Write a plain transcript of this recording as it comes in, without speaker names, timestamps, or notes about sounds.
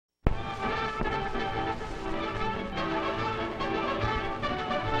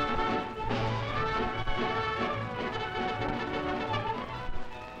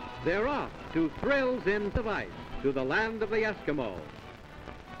They're off to thrills in the ice, to the land of the Eskimo.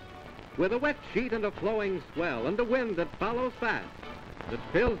 With a wet sheet and a flowing swell and a wind that follows fast, that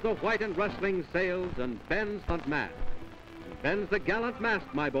fills the white and rustling sails and bends front mast. And bends the gallant mast,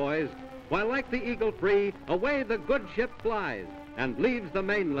 my boys, while like the eagle free, away the good ship flies and leaves the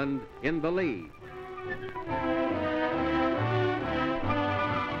mainland in the lee.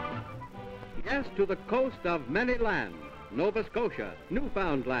 Yes, to the coast of many lands, Nova Scotia,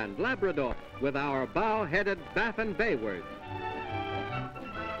 Newfoundland, Labrador, with our bow-headed Baffin Baywards.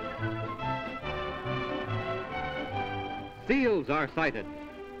 Seals are sighted.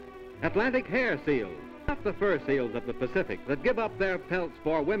 Atlantic hair seals, not the fur seals of the Pacific that give up their pelts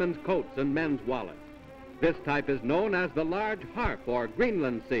for women's coats and men's wallets. This type is known as the large harp or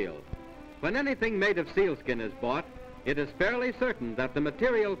Greenland seal. When anything made of sealskin is bought, it is fairly certain that the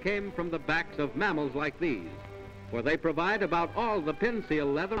material came from the backs of mammals like these, for they provide about all the pin seal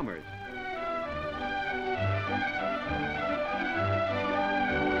leather armors.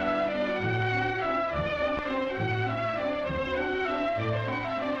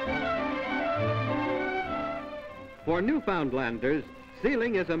 For Newfoundlanders,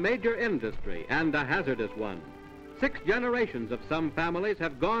 sealing is a major industry and a hazardous one. 6 generations of some families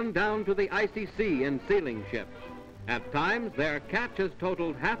have gone down to the icy sea in sealing ships. At times, their catch has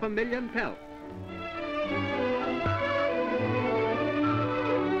totaled 500,000 pelts.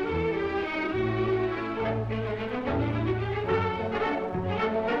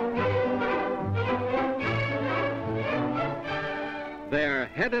 They're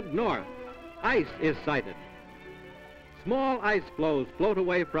headed north. Ice is sighted. Small ice floes float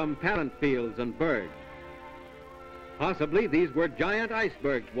away from parent fields and bergs. Possibly these were giant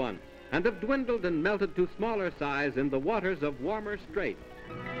icebergs once, and have dwindled and melted to smaller size in the waters of warmer straits.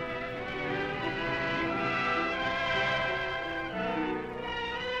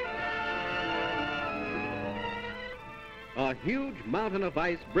 A huge mountain of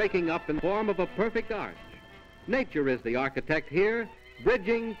ice breaking up in the form of a perfect arch. Nature is the architect here,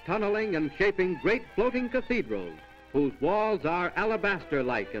 bridging, tunneling, and shaping great floating cathedrals, whose walls are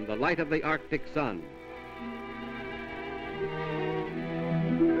alabaster-like in the light of the Arctic sun.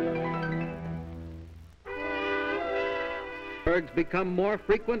 Bergs become more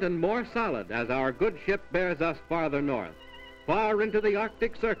frequent and more solid as our good ship bears us farther north, far into the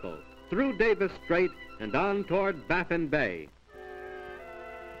Arctic Circle, through Davis Strait and on toward Baffin Bay.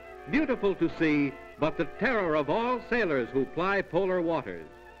 Beautiful to see, but the terror of all sailors who ply polar waters,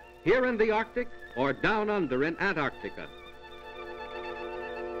 here in the Arctic or down under in Antarctica.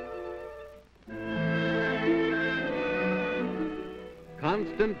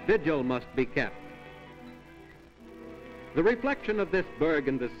 Constant vigil must be kept. The reflection of this berg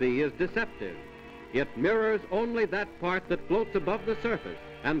in the sea is deceptive. It mirrors only that part that floats above the surface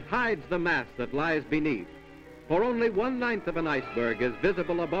and hides the mass that lies beneath. For only 1/9 of an iceberg is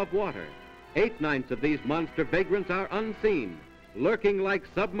visible above water. 8/9 of these monster vagrants are unseen, lurking like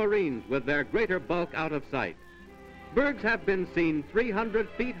submarines with their greater bulk out of sight. Bergs have been seen 300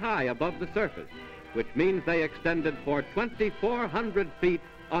 feet high above the surface, which means they extended for 2,400 feet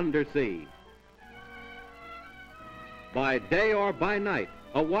undersea. By day or by night,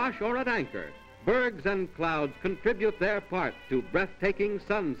 awash or at anchor, bergs and clouds contribute their part to breathtaking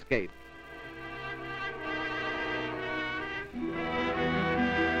sunscapes.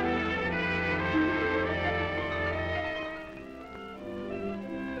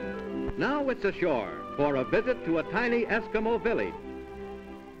 Now it's ashore for a visit to a tiny Eskimo village.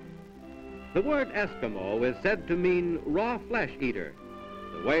 The word Eskimo is said to mean raw flesh eater.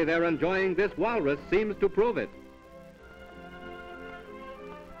 The way they're enjoying this walrus seems to prove it.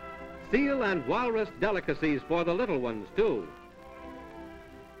 Seal and walrus delicacies for the little ones, too.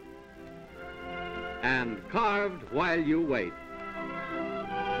 And carved while you wait.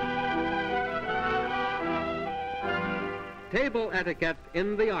 Table etiquette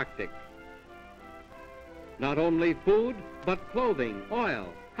in the Arctic. Not only food, but clothing,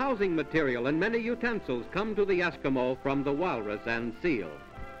 oil, housing material, and many utensils come to the Eskimo from the walrus and seal.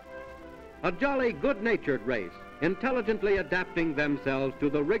 A jolly, good-natured race, intelligently adapting themselves to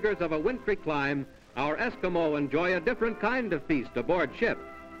the rigors of a wintry clime, our Eskimo enjoy a different kind of feast aboard ship.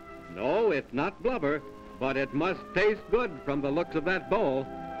 No, it's not blubber, but it must taste good from the looks of that bowl.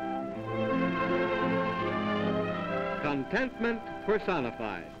 Contentment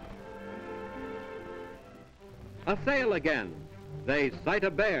personified. A sail again. They sight a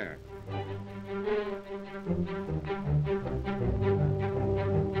bear.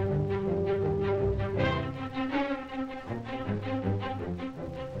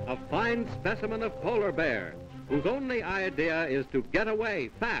 A fine specimen of polar bear, whose only idea is to get away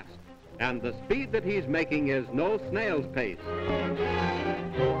fast, and the speed that he's making is no snail's pace.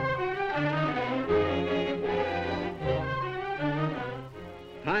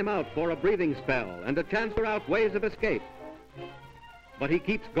 Time out for a breathing spell and a chance for out ways of escape. But he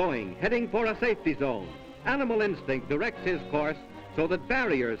keeps going, heading for a safety zone. Animal instinct directs his course so that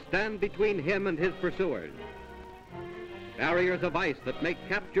barriers stand between him and his pursuers. Barriers of ice that make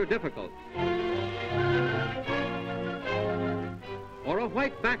capture difficult. Or a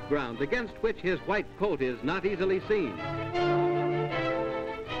white background against which his white coat is not easily seen.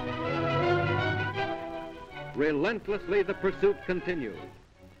 Relentlessly the pursuit continues.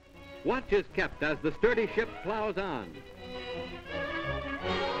 Watch is kept as the sturdy ship plows on.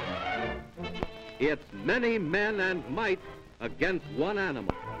 It's many men and might against one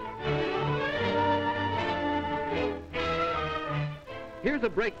animal. Here's a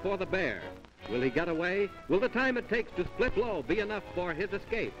break for the bear. Will he get away? Will the time it takes to split low be enough for his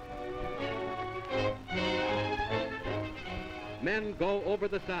escape? Men go over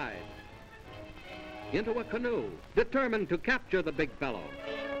the side, into a canoe, determined to capture the big fellow.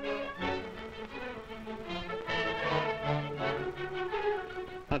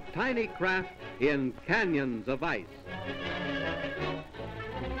 A tiny craft in canyons of ice.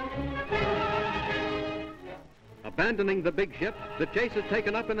 Abandoning the big ship, the chase is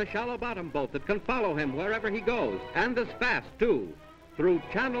taken up in a shallow bottom boat that can follow him wherever he goes, and as fast, too, through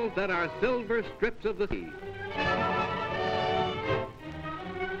channels that are silver strips of the sea.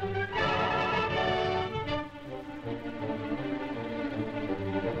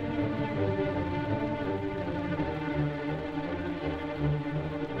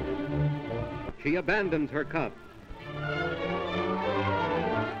 She abandons her cub.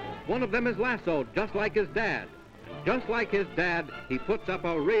 One of them is lassoed, just like his dad. Just like his dad, he puts up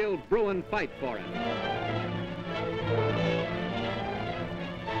a real Bruin fight for it.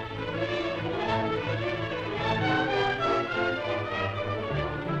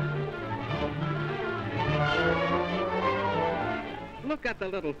 Look at the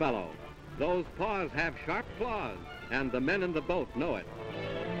little fellow. Those paws have sharp claws, and the men in the boat know it.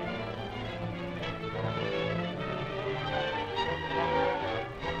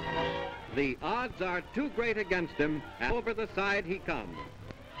 The odds are too great against him, and over the side he comes.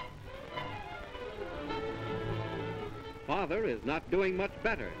 Father is not doing much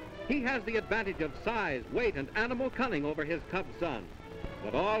better. He has the advantage of size, weight, and animal cunning over his cub son.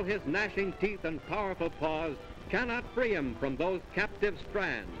 But all his gnashing teeth and powerful paws cannot free him from those captive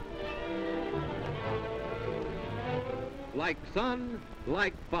strands. Like son,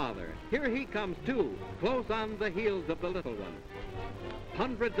 like father. Here he comes too, close on the heels of the little one.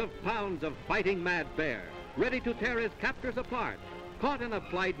 Hundreds of pounds of fighting mad bear, ready to tear his captors apart, caught in a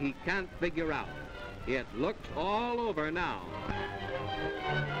plight he can't figure out. It looks all over now.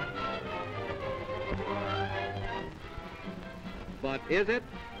 But is it?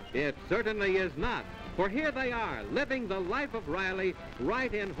 It certainly is not. For here they are, living the life of Riley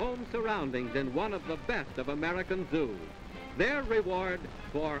right in home surroundings in one of the best of American zoos. Their reward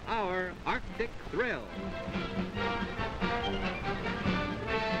for our Arctic thrill.